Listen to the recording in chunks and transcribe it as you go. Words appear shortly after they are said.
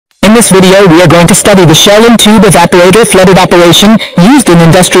In this video we are going to study the shell and tube evaporator flooded operation used in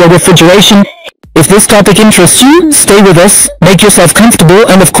industrial refrigeration. If this topic interests you, stay with us, make yourself comfortable,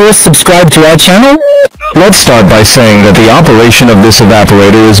 and of course subscribe to our channel. Let's start by saying that the operation of this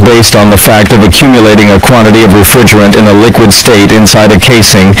evaporator is based on the fact of accumulating a quantity of refrigerant in a liquid state inside a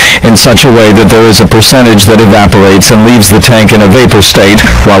casing in such a way that there is a percentage that evaporates and leaves the tank in a vapor state,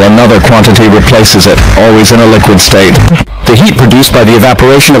 while another quantity replaces it, always in a liquid state. The heat produced by the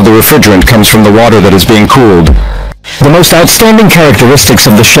evaporation of the refrigerant comes from the water that is being cooled. The most outstanding characteristics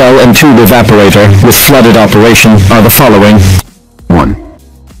of the shell and tube evaporator with flooded operation are the following. 1.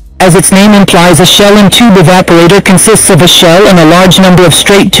 As its name implies, a shell and tube evaporator consists of a shell and a large number of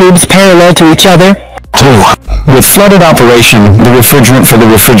straight tubes parallel to each other. 2. With flooded operation, the refrigerant for the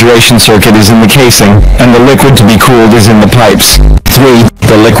refrigeration circuit is in the casing, and the liquid to be cooled is in the pipes. 3.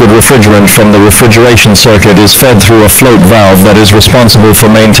 The liquid refrigerant from the refrigeration circuit is fed through a float valve that is responsible for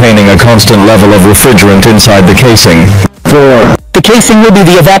maintaining a constant level of refrigerant inside the casing. 4. The casing will be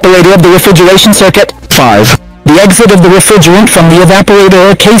the evaporator of the refrigeration circuit. 5. The exit of the refrigerant from the evaporator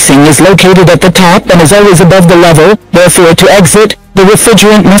or casing is located at the top and is always above the level. Therefore, to exit, the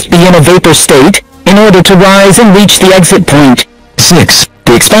refrigerant must be in a vapor state in order to rise and reach the exit point. 6.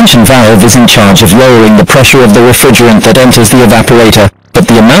 The expansion valve is in charge of lowering the pressure of the refrigerant that enters the evaporator, but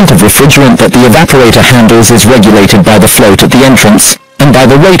the amount of refrigerant that the evaporator handles is regulated by the float at the entrance, and by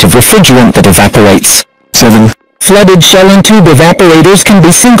the rate of refrigerant that evaporates. 7. Flooded shell and tube evaporators can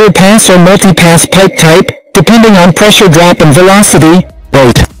be single-pass or multi-pass pipe type, depending on pressure drop and velocity.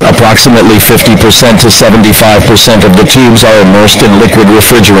 8. Approximately 50% to 75% of the tubes are immersed in liquid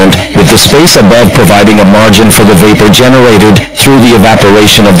refrigerant, with the space above providing a margin for the vapor generated through the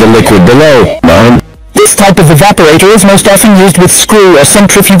evaporation of the liquid below. 9. This type of evaporator is most often used with screw or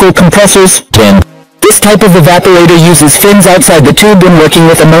centrifugal compressors. 10. This type of evaporator uses fins outside the tube when working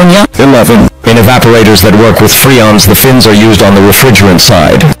with ammonia. 11. In evaporators that work with freons, the fins are used on the refrigerant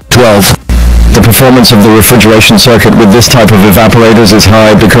side. 12. The performance of the refrigeration circuit with this type of evaporators is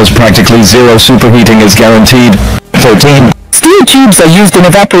high because practically zero superheating is guaranteed. 13. Steel tubes are used in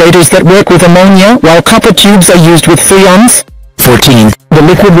evaporators that work with ammonia, while copper tubes are used with freons. 14. The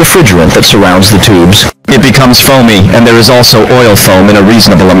liquid refrigerant that surrounds the tubes. It becomes foamy, and there is also oil foam in a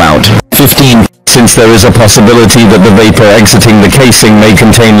reasonable amount. 15. Since there is a possibility that the vapor exiting the casing may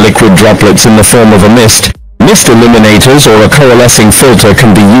contain liquid droplets in the form of a mist, mist eliminators or a coalescing filter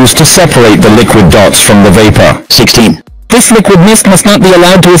can be used to separate the liquid dots from the vapor. 16. This liquid mist must not be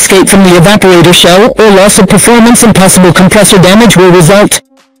allowed to escape from the evaporator shell, or loss of performance and possible compressor damage will result.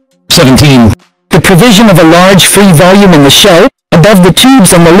 17. The provision of a large free volume in the shell, above the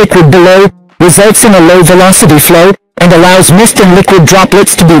tubes and the liquid below, results in a low velocity flow, and allows mist and liquid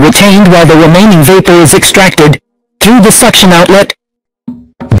droplets to be retained while the remaining vapor is extracted through the suction outlet.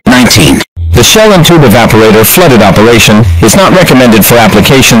 19. The shell and tube evaporator flooded operation is not recommended for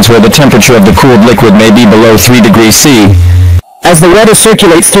applications where the temperature of the cooled liquid may be below 3 degrees C. As the water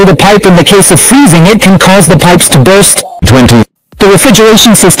circulates through the pipe, in the case of freezing, it can cause the pipes to burst. 20. The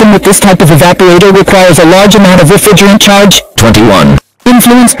refrigeration system with this type of evaporator requires a large amount of refrigerant charge. 21.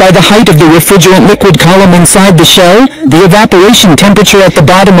 Influenced by the height of the refrigerant liquid column inside the shell, the evaporation temperature at the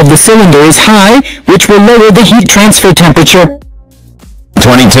bottom of the cylinder is high, which will lower the heat transfer temperature.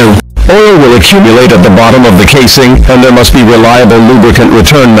 22. Oil will accumulate at the bottom of the casing, and there must be reliable lubricant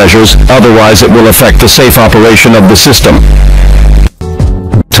return measures, otherwise it will affect the safe operation of the system.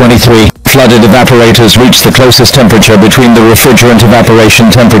 23. Flooded evaporators reach the closest temperature between the refrigerant evaporation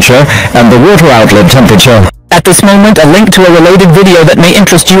temperature and the water outlet temperature. At this moment, a link to a related video that may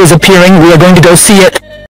interest you is appearing. We are going to go see it.